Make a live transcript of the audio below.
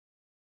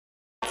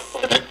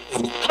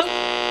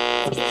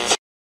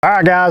All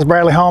right guys,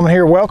 Bradley Hallman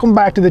here. Welcome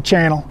back to the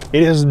channel.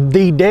 It is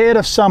the dead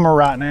of summer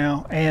right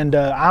now, and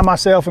I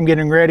myself am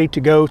getting ready to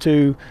go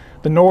to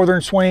the northern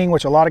swing,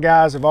 which a lot of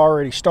guys have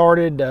already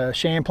started.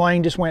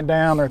 Champlain just went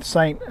down. They're at the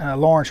St.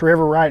 Lawrence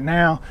River right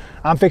now.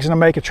 I'm fixing to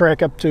make a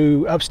trek up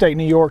to upstate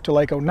New York to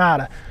Lake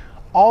Oneida.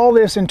 All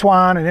this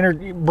entwined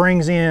and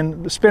brings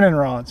in the spinning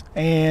rods,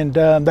 and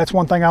that's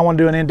one thing I want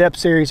to do an in-depth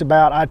series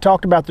about. I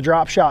talked about the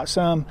drop shot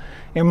some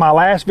in my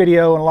last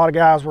video, and a lot of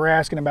guys were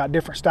asking about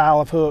different style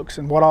of hooks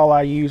and what all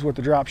I use with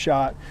the drop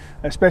shot,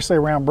 especially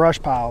around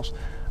brush piles.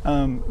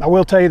 I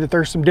will tell you that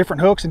there's some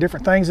different hooks and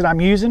different things that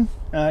I'm using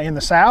in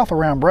the south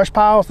around brush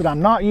piles that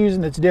I'm not using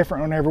that's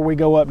different whenever we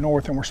go up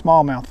north and we're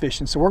smallmouth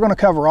fishing. So we're going to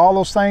cover all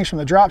those things from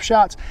the drop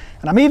shots,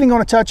 and I'm even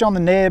going to touch on the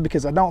Ned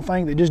because I don't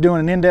think that just doing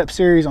an in-depth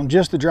series on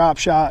just the drop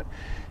shot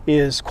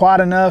is quite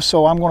enough.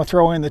 So I'm going to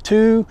throw in the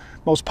two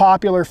most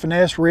popular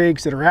finesse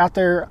rigs that are out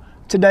there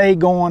today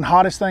going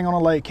hottest thing on a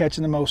lake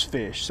catching the most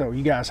fish. So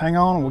you guys hang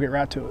on and we'll get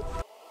right to it.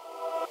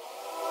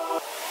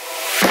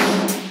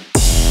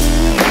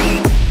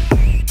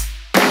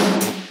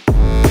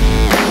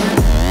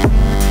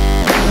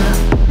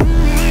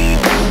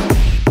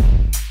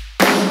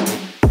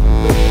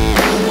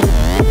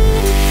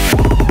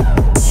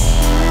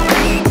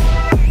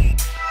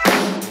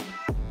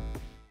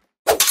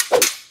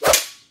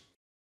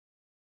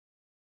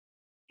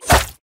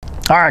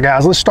 All right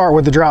guys, let's start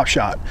with the drop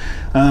shot.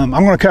 I'm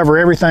going to cover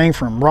everything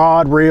from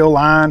rod, reel,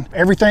 line,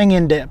 everything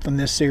in depth in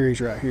this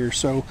series right here.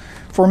 So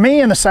for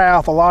me in the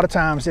south, a lot of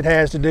times it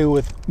has to do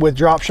with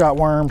drop shot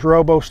worms,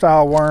 robo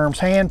style worms,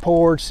 hand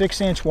poured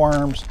 6-inch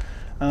worms.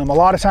 A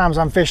lot of times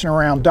I'm fishing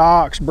around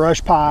docks,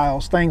 brush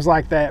piles, things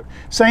like that.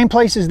 Same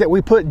places that we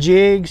put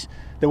jigs,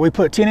 that we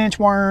put 10-inch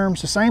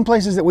worms, the same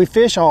places that we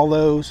fish all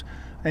those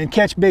and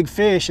catch big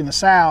fish in the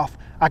south.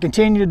 I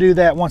continue to do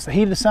that once the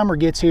heat of the summer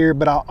gets here,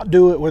 but I'll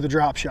do it with a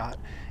drop shot.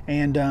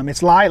 And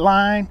it's light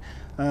line.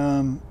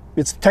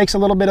 It takes a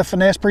little bit of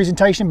finesse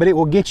presentation, but it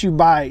will get you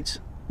bites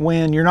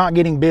when you're not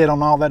getting bit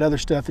on all that other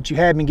stuff that you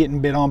had been getting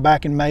bit on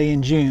back in May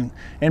and June,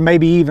 and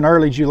maybe even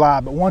early July.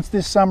 But once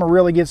this summer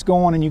really gets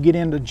going and you get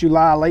into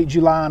July, late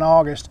July and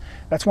August,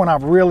 that's when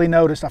I've really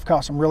noticed I've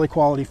caught some really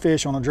quality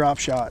fish on a drop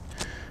shot.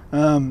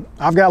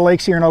 I've got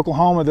lakes here in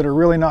Oklahoma that are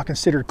really not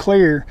considered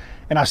clear,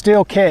 and I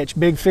still catch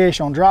big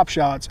fish on drop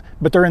shots,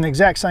 but they're in the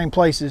exact same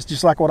places,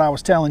 just like what I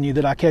was telling you,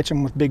 that I catch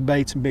them with big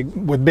baits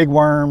and with big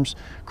worms,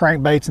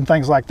 crankbaits and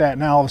things like that.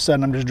 Now all of a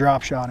sudden I'm just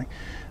drop shotting.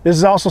 This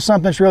is also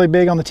something that's really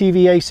big on the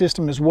TVA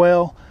system as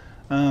well.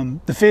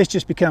 The fish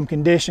just become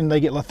conditioned.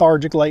 They get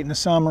lethargic late in the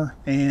summer,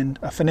 and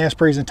a finesse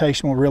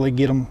presentation will really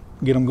get them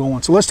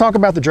going. So let's talk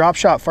about the drop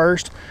shot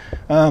first.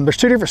 There's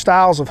two different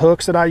styles of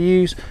hooks that I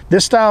use.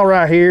 This style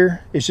right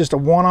here is just a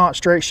 1/0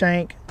 straight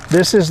shank.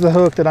 This is the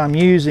hook that I'm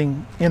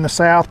using in the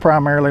south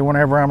primarily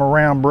whenever I'm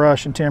around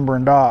brush and timber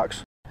and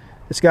docks.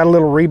 It's got a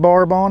little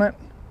rebarb on it.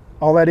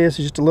 All that is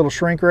just a little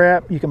shrink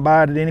wrap. You can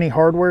buy it at any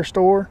hardware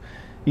store.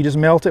 You just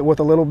melt it with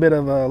a little bit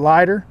of a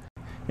lighter,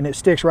 and it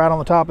sticks right on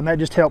the top, and that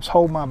just helps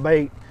hold my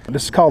bait.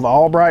 This is called the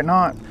Albright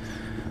knot.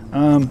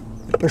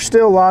 There's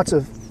still lots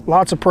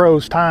of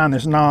pros tying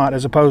this knot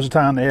as opposed to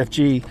tying the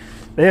FG.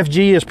 The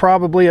FG is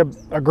probably a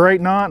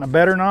great knot and a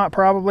better knot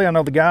probably. I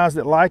know the guys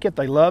that like it,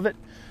 they love it.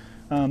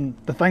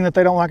 The thing that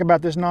they don't like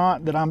about this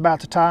knot that I'm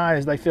about to tie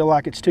is they feel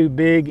like it's too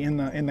big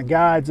in the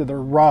guides of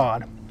their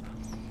rod.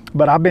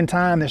 But I've been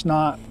tying this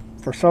knot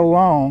for so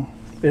long,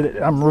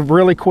 I'm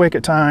really quick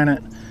at tying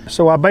it.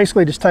 So I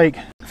basically just take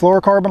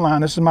fluorocarbon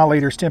line. This is my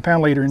leader, it's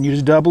 10-pound leader, and you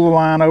just double the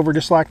line over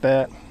just like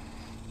that.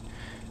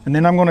 And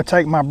then I'm going to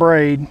take my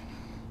braid.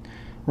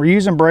 We're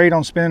using braid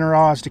on spinning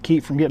rods to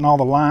keep from getting all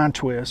the line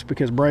twists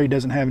because braid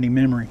doesn't have any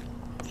memory.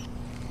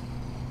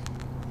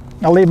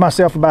 I'll leave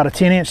myself about a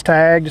 10-inch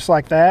tag just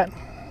like that,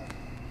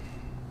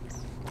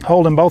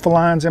 holding both the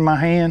lines in my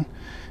hand,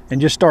 and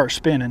just start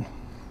spinning.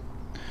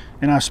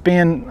 And I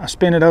spin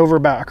it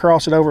over I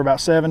cross it over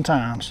about 7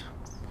 times.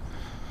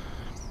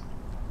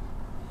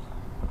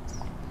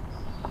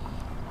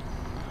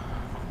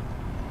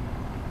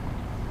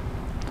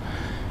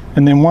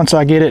 And then once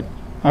I get it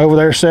over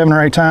there 7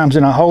 or 8 times,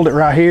 then I hold it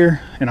right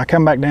here and I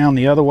come back down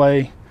the other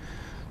way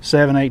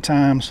 7, 8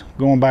 times,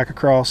 going back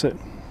across it,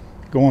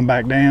 going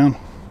back down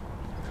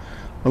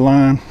the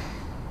line.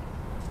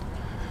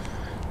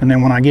 And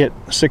then when I get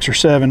 6 or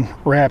 7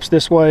 wraps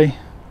this way,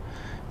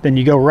 then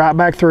you go right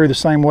back through the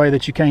same way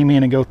that you came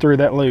in and go through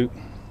that loop.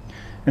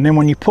 And then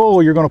when you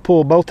pull, you're going to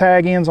pull both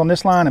tag ends on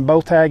this line and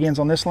both tag ends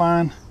on this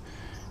line.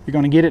 You're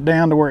going to get it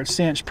down to where it's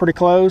cinched pretty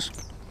close,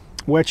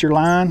 wet your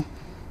line,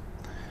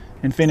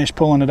 and finish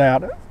pulling it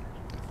out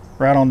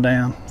right on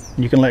down.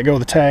 You can let go of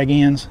the tag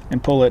ends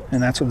and pull it, and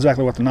that's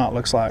exactly what the knot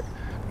looks like.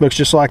 Looks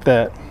just like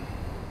that.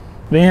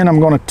 Then I'm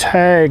going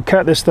to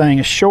cut this thing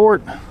as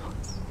short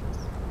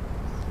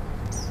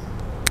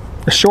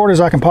as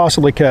I can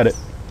possibly cut it.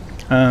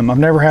 I've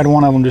never had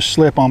one of them just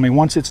slip on me.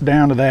 Once it's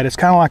down to that, it's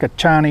kind of like a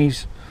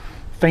Chinese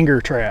finger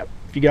trap.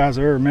 If you guys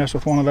have ever messed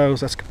with one of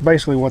those, that's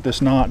basically what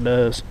this knot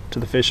does to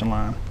the fishing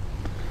line.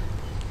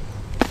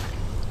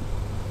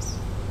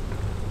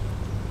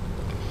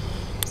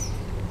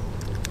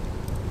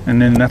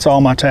 And then that's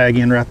all my tag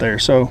end right there.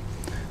 So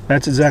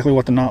that's exactly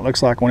what the knot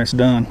looks like when it's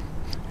done.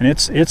 And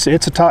it's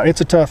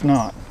a tough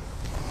knot.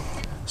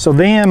 So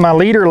then my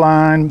leader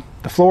line,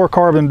 the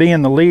fluorocarbon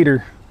being the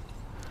leader,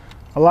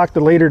 I like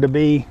the leader to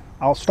be,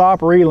 I'll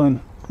stop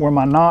reeling where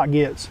my knot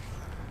gets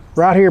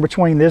right here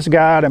between this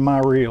guide and my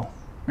reel.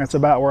 That's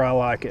about where I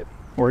like it,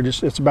 or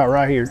just it's about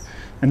right here.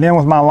 And then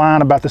with my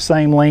line about the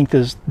same length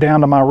as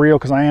down to my reel,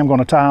 because I am going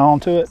to tie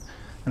onto it,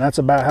 and that's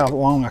about how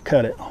long I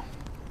cut it.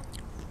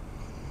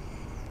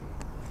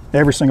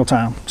 Every single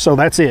time. So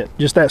that's it,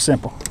 just that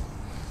simple.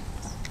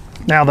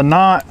 Now the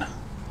knot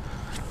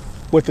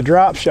with the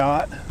drop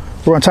shot,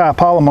 we're going to tie a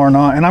Palomar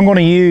knot, and I'm going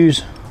to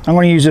use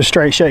this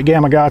straight shake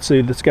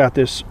Gamakatsu that's got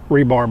this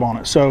rebarb on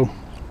it. So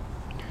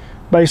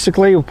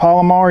basically with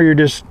Palomar, you're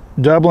just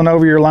doubling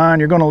over your line.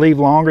 You're going to leave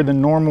longer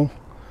than normal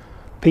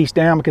piece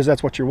down because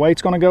that's what your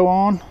weight's going to go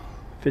on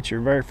if it's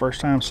your very first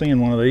time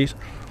seeing one of these.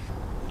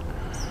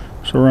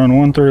 So run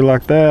one through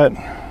like that,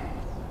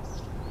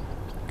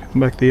 come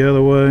back the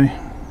other way.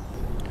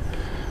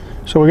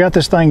 So we got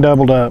this thing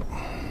doubled up.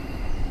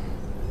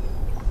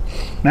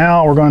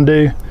 Now we're going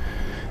to do,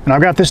 and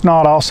I've got this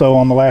knot also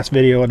on the last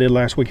video I did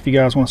last week if you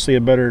guys want to see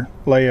a better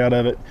layout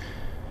of it.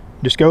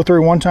 Just go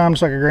through one time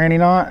just like a granny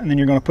knot, and then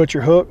you're going to put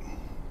your hook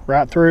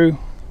right through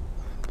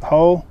the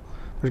hole.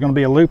 There's going to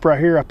be a loop right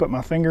here. I put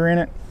my finger in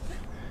it.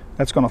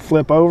 That's going to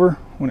flip over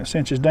when it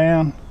cinches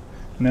down,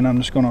 and then I'm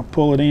just going to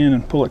pull it in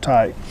and pull it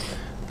tight.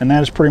 And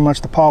that is pretty much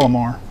the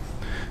Palomar.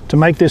 To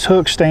make this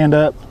hook stand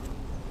up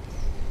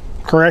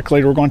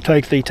correctly, we're going to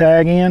take the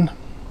tag end,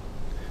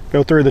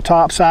 go through the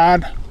top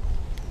side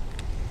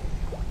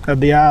of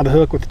the eye of the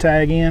hook with the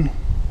tag end,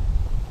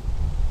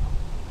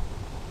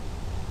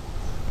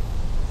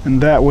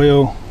 and that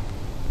will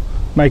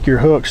make your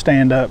hook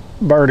stand up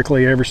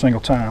vertically every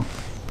single time.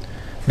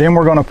 Then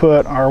we're going to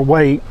put our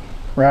weight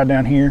right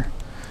down here.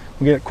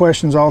 We get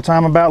questions all the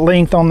time about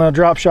length on the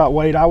drop shot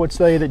weight. I would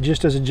say that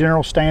just as a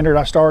general standard,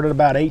 I start at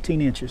about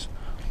 18 inches.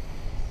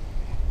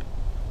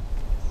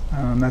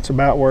 That's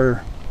about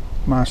where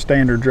my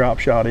standard drop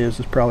shot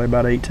is probably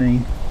about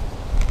 18.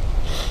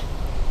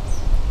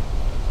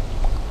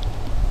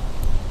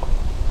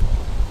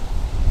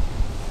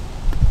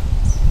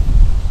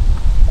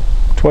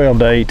 $12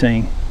 to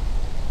 $18.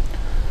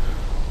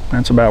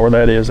 That's about where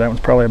that is. That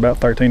one's probably about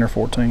 13 or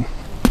 14.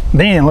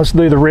 Then let's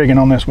do the rigging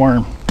on this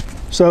worm.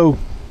 So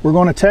we're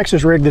going to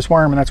Texas rig this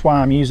worm, and that's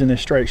why I'm using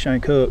this straight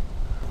shank hook,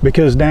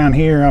 because down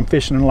here I'm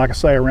fishing, like I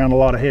say, around a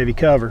lot of heavy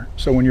cover.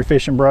 So when you're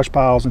fishing brush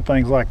piles and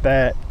things like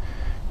that,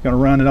 you're going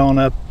to run it on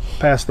up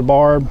past the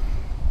barb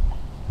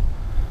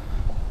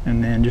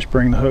and then just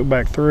bring the hook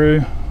back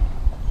through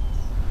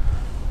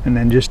and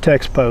then just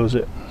Tex pose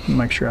it.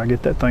 Make sure I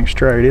get that thing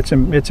straight. It's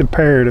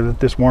imperative that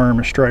this worm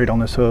is straight on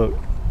this hook,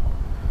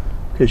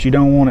 because you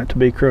don't want it to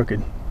be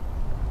crooked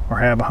or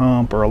have a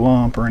hump or a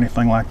lump or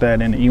anything like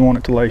that in it. You want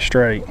it to lay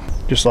straight,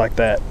 just like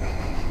that.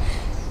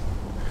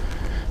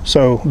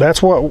 So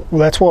that's what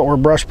we're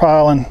brush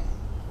piling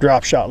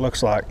drop shot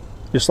looks like.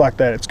 Just like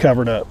that, it's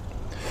covered up.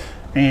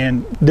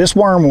 And this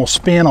worm will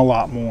spin a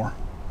lot more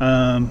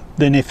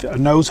than if a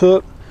nose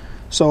hook.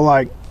 So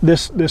like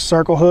this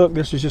circle hook,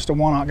 this is just a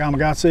 1/0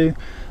 Gamakatsu.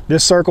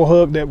 This circle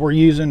hook that we're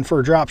using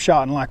for drop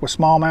shot and like with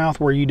smallmouth,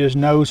 where you just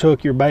nose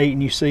hook your bait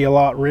and you see a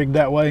lot rigged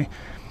that way,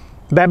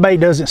 that bait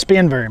doesn't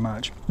spin very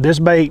much. This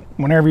bait,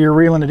 whenever you're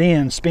reeling it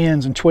in,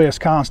 spins and twists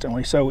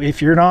constantly. So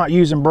if you're not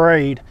using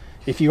braid,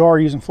 if you are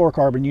using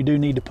fluorocarbon, you do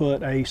need to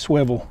put a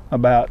swivel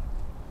about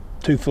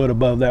 2 foot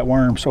above that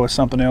worm, so it's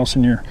something else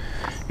in your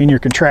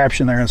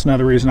contraption there. That's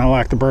another reason I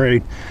like the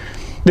braid.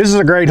 This is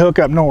a great hook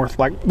up north.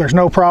 Like, there's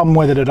no problem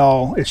with it at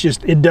all. It's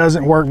just, it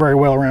doesn't work very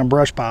well around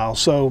brush piles.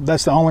 So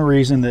that's the only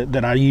reason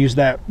that I use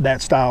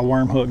that style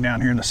worm hook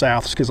down here in the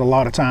south, is because a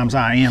lot of times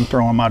I am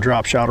throwing my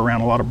drop shot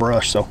around a lot of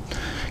brush. So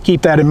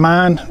keep that in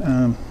mind.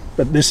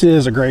 But this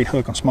is a great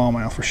hook on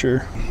smallmouth for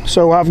sure.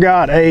 So I've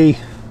got a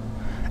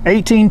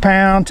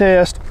 18-pound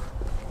test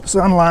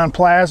Sunline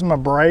plasma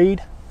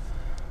braid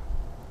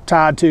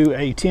tied to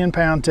a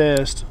 10-pound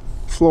test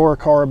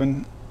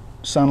fluorocarbon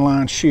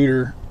Sunline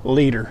shooter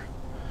leader.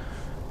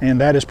 And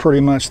that is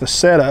pretty much the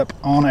setup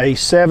on a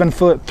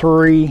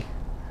 7'3"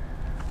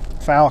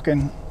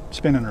 Falcon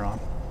spinning rod.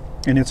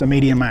 And it's a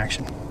medium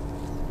action.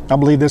 I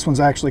believe this one's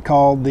actually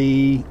called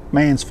the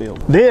Mansfield.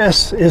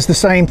 This is the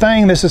same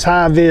thing. This is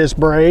high vis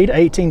braid,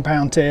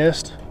 18-pound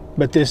test,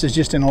 but this is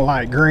just in a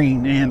light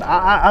green. And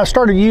I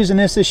started using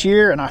this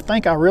year, and I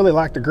think I really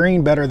like the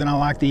green better than I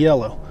like the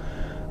yellow.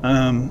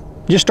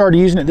 Just started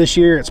using it this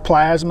year. It's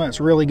plasma, it's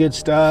really good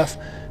stuff.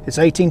 It's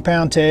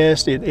 18-pound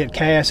test. It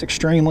casts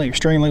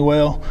extremely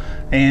well.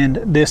 And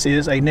this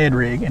is a Ned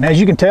rig. And as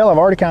you can tell, I've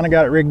already kind of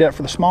got it rigged up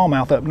for the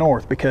smallmouth up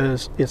north,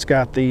 because it's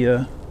got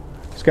the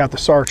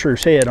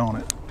chartreuse head on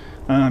it.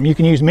 You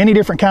can use many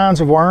different kinds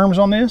of worms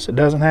on this. It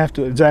doesn't have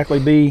to exactly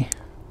be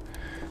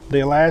the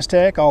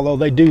Elastec, although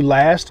they do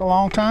last a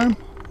long time.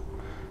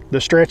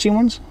 The stretchy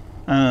ones,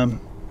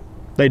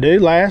 they do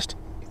last,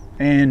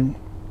 and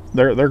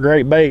they're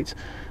great baits.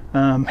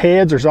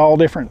 Heads, there's all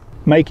different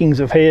makings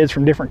of heads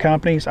from different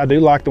companies. I do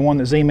like the one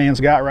that Z-Man's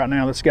got right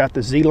now that's got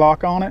the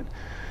Z-lock on it.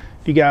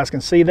 If you guys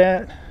can see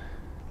that,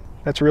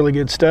 that's really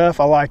good stuff.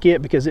 I like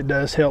it because it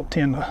does help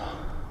tend to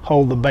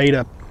hold the bait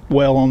up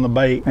well on the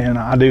bait, and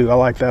I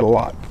like that a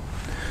lot.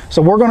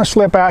 So we're going to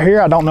slip out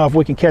here. I don't know if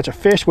we can catch a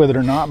fish with it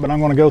or not, but I'm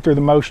going to go through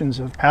the motions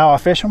of how I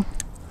fish them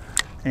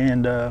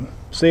and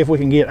see if we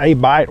can get a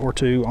bite or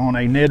two on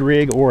a Ned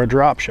rig or a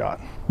drop shot.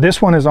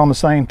 This one is on the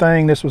same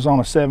thing. This was on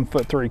a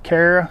 7'3"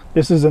 Cara.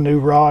 This is a new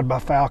rod by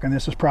Falcon.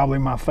 This is probably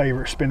my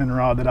favorite spinning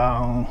rod that I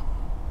own.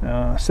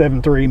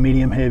 7'3"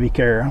 medium heavy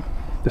Cara.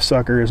 The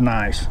sucker is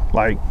nice.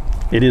 Like,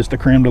 it is the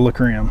creme de la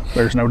creme,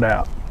 there's no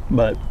doubt.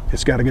 But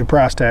it's got a good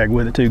price tag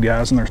with it too,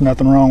 guys, and there's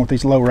nothing wrong with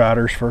these low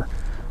riders for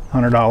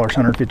 $100,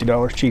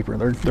 $150 cheaper.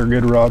 They're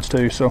good rods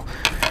too. So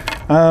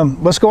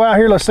let's go out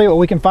here, let's see what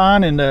we can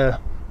find, and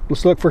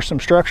let's look for some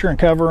structure and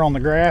cover on the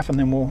graph, and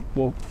then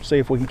we'll see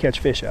if we can catch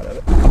fish out of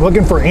it. I'm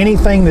looking for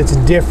anything that's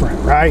different,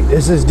 right?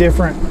 This is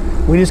different.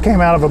 We just came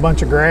out of a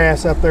bunch of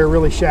grass up there,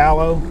 really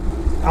shallow.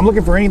 I'm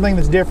looking for anything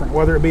that's different,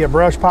 whether it be a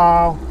brush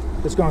pile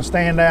that's going to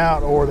stand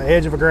out, or the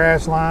edge of a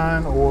grass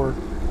line, or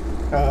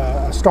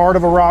a start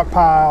of a rock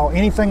pile,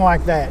 anything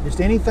like that. Just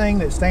anything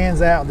that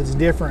stands out that's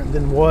different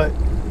than what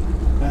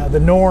the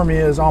norm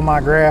is on my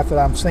graph that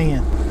I'm seeing.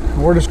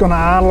 And we're just going to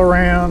idle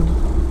around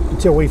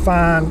until we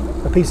find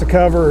a piece of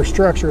cover or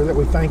structure that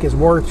we think is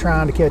worth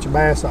trying to catch a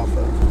bass off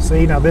of.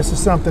 See, now this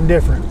is something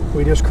different.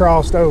 We just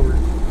crossed over.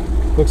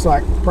 Looks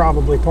like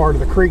probably part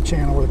of the creek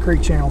channel where the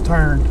creek channel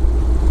turned.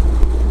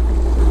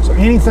 So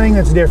anything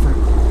that's different,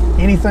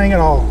 anything at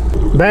all,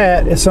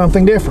 that is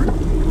something different.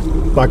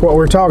 Like what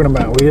we're talking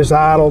about. We just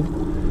idled,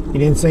 you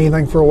didn't see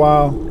anything for a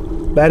while.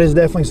 That is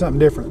definitely something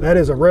different. That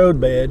is a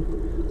road bed,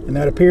 and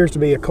that appears to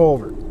be a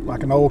culvert,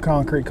 like an old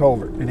concrete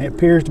culvert. And it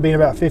appears to be in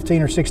about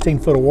 15 or 16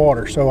 foot of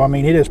water. So, I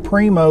mean, it is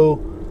primo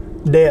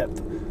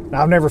depth.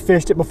 Now, I've never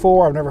fished it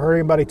before. I've never heard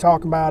anybody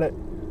talk about it,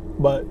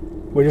 but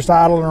we're just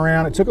idling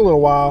around. It took a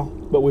little while,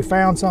 but we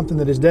found something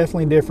that is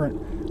definitely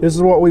different. This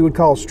is what we would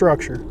call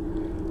structure.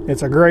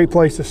 It's a great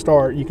place to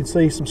start. You can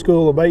see some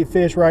school of bait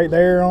fish right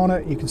there on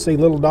it. You can see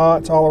little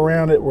dots all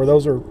around it where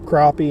those are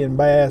crappie and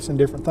bass and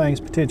different things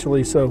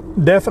potentially. So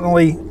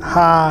definitely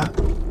high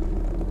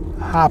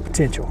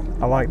potential.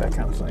 I like that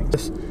kind of thing.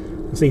 It's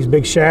these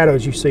big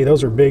shadows you see,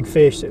 those are big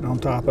fish sitting on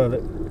top of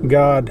it.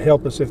 God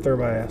help us if they're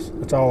bass.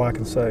 That's all I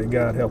can say.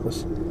 God help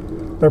us.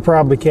 They're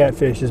probably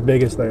catfish as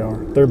big as they are.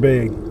 They're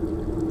big.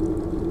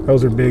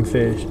 Those are big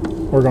fish.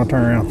 We're going to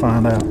turn around and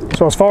find out.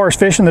 So as far as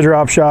fishing the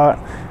drop shot,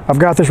 I've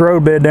got this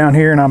road bed down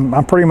here, and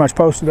I'm pretty much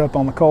posted up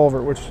on the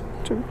culvert, which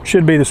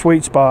should be the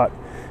sweet spot.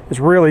 It's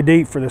really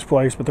deep for this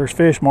place, but there's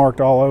fish marked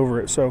all over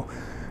it. So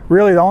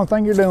really the only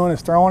thing you're doing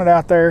is throwing it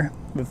out there.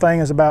 The thing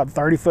is about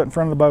 30 foot in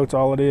front of the boat's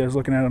all it is,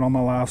 looking at it on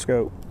my live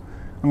scope.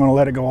 I'm going to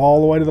let it go all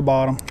the way to the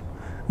bottom.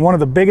 One of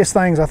the biggest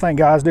things I think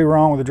guys do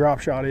wrong with the drop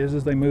shot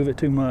is they move it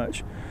too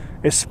much,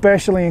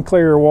 especially in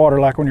clearer water,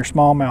 like when you're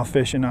smallmouth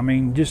fishing. I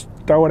mean, just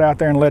throw it out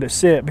there and let it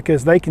sit,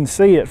 because they can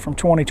see it from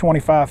 20,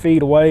 25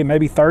 feet away,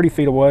 maybe 30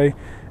 feet away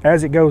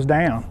as it goes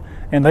down.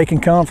 And they can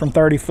come from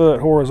 30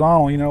 foot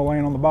horizontal, you know,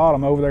 laying on the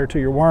bottom over there to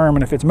your worm.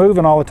 And if it's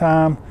moving all the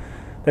time,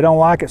 they don't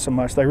like it so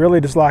much. They really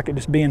just like it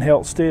just being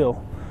held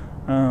still.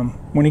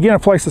 When you get in a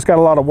place that's got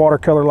a lot of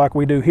watercolor like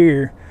we do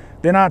here,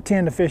 then I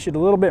tend to fish it a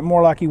little bit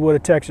more like you would a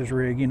Texas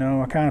rig. You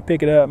know, I kind of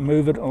pick it up and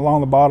move it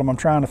along the bottom. I'm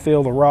trying to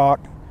feel the rock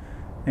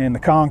and the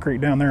concrete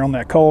down there on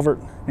that culvert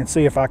and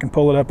see if I can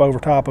pull it up over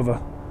top of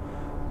a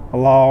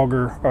log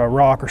or a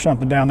rock or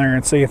something down there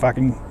and see if I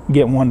can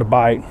get one to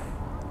bite.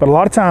 But a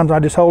lot of times I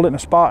just hold it in a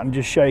spot and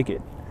just shake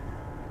it.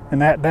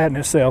 And that in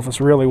itself is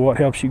really what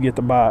helps you get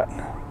the bite.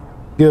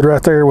 Good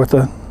right there with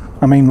the,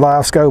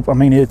 live scope.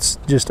 It's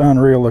just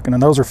unreal looking.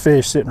 And those are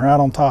fish sitting right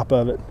on top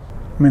of it.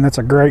 That's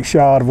a great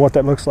shot of what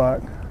that looks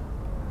like.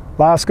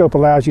 Live scope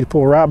allows you to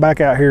pull right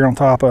back out here on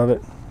top of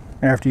it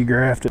after you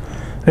graft it.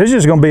 It's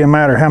just gonna be a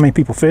matter of how many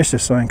people fish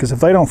this thing, because if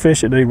they don't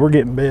fish it, dude, we're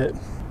getting bit.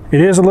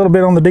 It is a little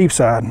bit on the deep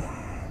side.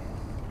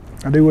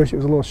 I do wish it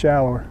was a little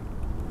shallower.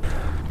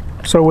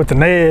 So with the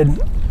Ned,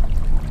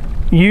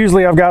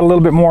 usually I've got a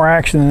little bit more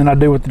action than I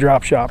do with the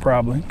drop shot,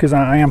 probably, because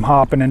I am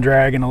hopping and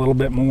dragging a little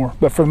bit more.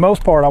 But for the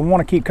most part, I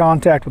want to keep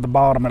contact with the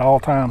bottom at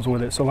all times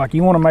with it. So like,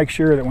 you want to make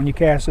sure that when you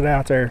cast it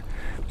out there,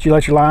 that you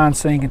let your line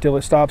sink until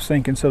it stops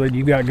sinking, so that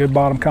you've got good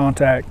bottom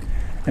contact.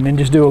 And then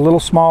just do a little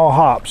small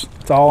hops.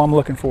 That's all I'm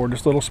looking for,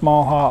 just little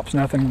small hops,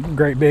 nothing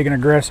great big and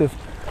aggressive.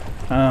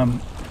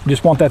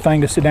 Just want that thing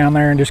to sit down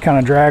there and just kind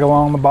of drag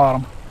along the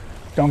bottom.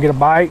 Don't get a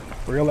bite,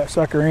 reel that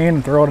sucker in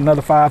and throw it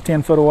another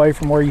 5-10 foot away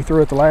from where you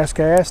threw it the last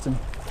cast. And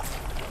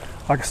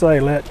like I say,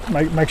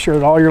 make sure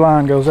that all your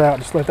line goes out.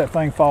 Just let that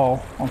thing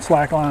fall on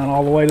slack line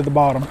all the way to the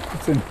bottom.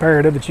 It's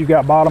imperative that you've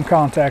got bottom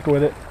contact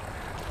with it.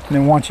 And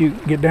then once you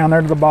get down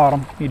there to the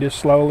bottom, you just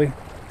slowly,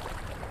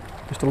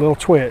 just a little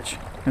twitch.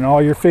 And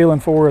all you're feeling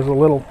for is a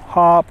little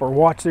hop or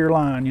watch your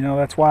line. You know,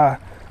 that's why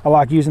I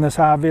like using this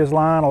high vis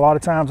line. A lot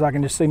of times I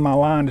can just see my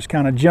line just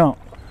kind of jump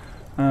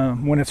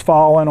when it's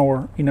falling,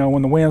 or, you know,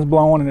 when the wind's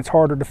blowing and it's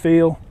harder to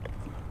feel.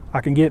 I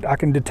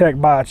can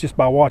detect bites just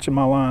by watching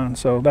my line.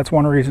 So that's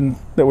one reason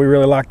that we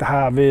really like the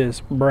high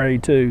vis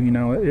braid too. You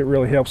know, it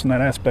really helps in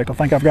that aspect. I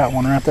think I've got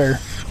one right there.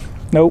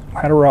 Nope,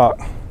 had a rock.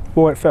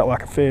 Boy, it felt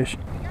like a fish.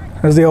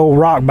 There's the old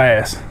rock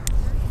bass.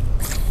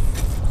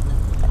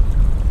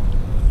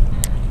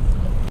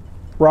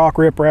 Rock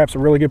riprap's a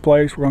really good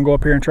place. We're gonna go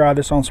up here and try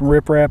this on some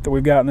riprap that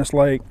we've got in this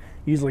lake.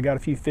 Usually got a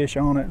few fish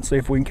on it and see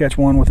if we can catch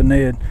one with a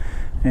Ned.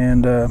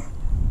 And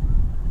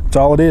that's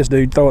all it is,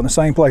 dude. Throw it in the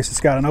same place. It's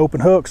got an open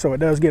hook, so it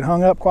does get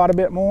hung up quite a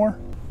bit more,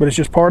 but it's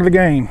just part of the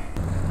game.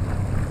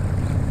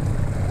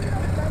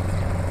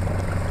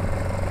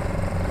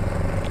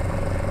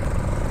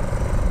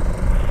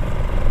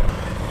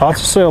 Lots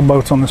of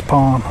sailboats on this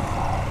pond.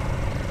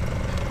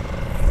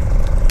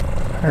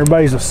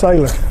 Everybody's a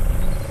sailor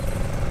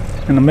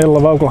in the middle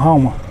of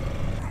Oklahoma.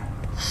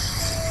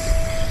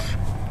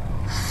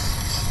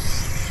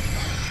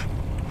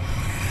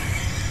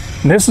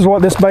 And this is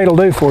what this bait will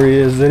do for you,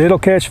 is that it'll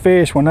catch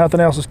fish when nothing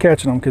else is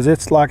catching them, because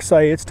it's like I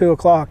say, it's 2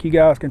 o'clock. You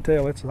guys can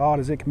tell it's as hot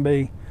as it can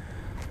be.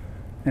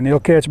 And it'll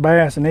catch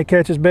bass, and it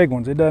catches big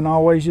ones. It doesn't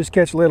always just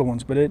catch little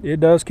ones, but it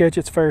does catch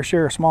its fair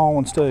share of small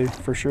ones too,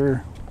 for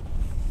sure.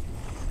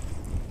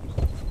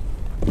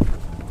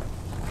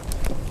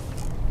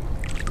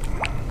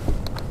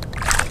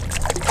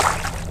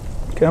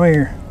 Come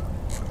here,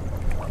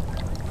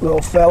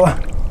 little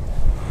fella.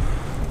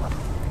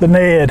 The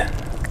Ned.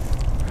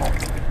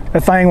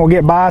 That thing will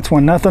get bites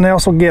when nothing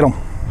else will get them.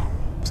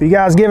 So you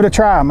guys give it a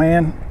try,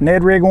 man.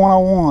 Ned Rig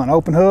 101,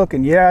 open hook,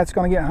 and yeah, it's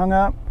gonna get hung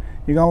up.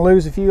 You're gonna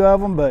lose a few of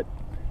them, but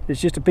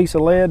it's just a piece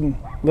of lead and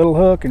little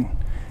hook and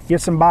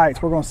get some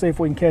bites. We're gonna see if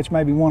we can catch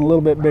maybe one a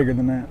little bit bigger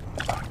than that.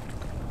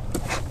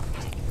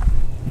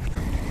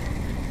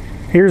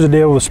 Here's the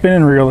deal with a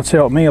spinning reel that's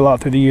helped me a lot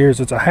through the years.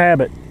 It's a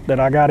habit that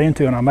I got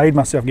into, and I made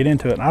myself get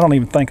into it, and I don't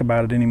even think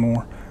about it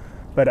anymore.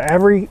 But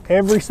every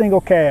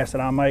single cast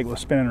that I make with a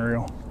spinning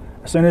reel,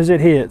 as soon as it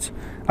hits,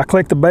 I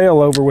click the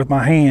bail over with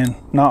my hand,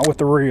 not with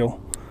the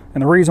reel.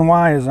 And the reason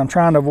why is I'm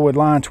trying to avoid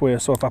line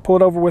twist. So if I pull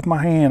it over with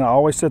my hand, I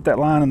always set that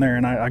line in there,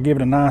 and I give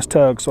it a nice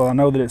tug so I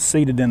know that it's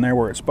seated in there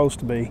where it's supposed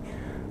to be.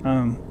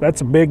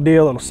 That's a big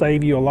deal. It'll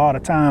save you a lot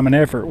of time and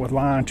effort with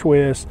line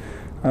twist,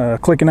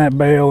 clicking that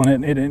bail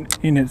and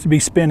it be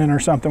spinning or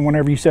something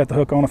whenever you set the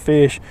hook on a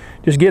fish.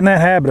 Just getting that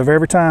habit of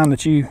every time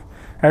that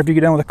after you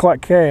get done with a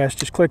cast,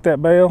 just click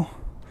that bail,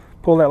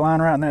 pull that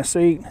line right in that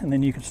seat, and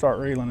then you can start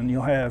reeling, and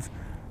you'll have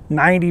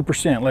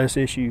 90% less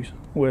issues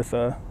with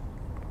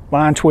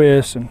line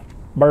twists and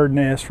bird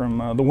nests from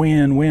the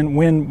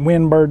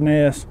wind bird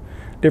nests,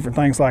 different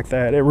things like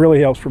that. It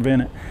really helps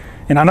prevent it.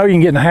 And I know you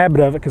can get in the habit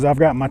of it because I've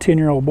got my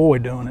 10-year-old boy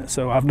doing it.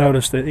 So I've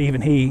noticed that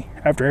even he,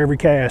 after every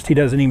cast, he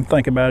doesn't even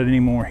think about it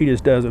anymore. He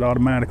just does it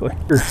automatically.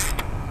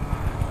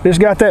 Just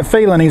got that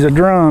feeling he's a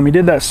drum. He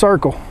did that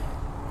circle.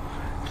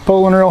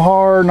 Pulling real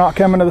hard, not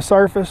coming to the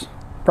surface.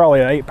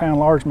 Probably an 8-pound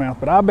largemouth,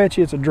 but I bet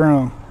you it's a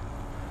drum.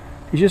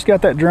 He's just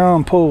got that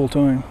drum pull to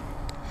him.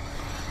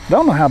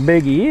 Don't know how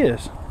big he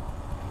is.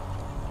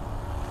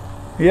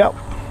 Yep,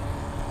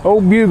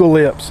 old bugle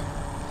lips.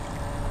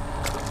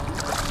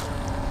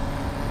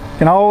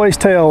 Can always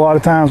tell a lot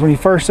of times when you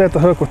first set the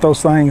hook with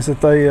those things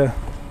that they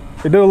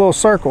do a little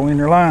circle in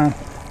your line.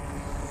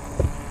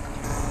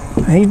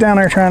 And he's down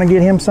there trying to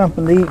get him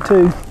something to eat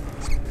too.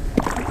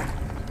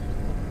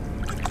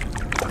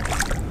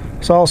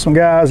 Saw some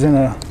guys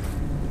in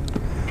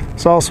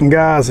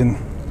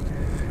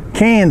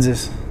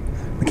Kansas.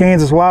 The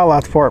Kansas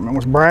Wildlife Department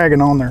was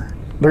bragging on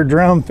their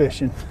drum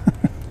fishing.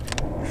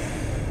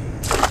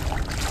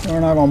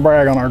 We're not gonna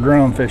brag on our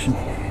drum fishing.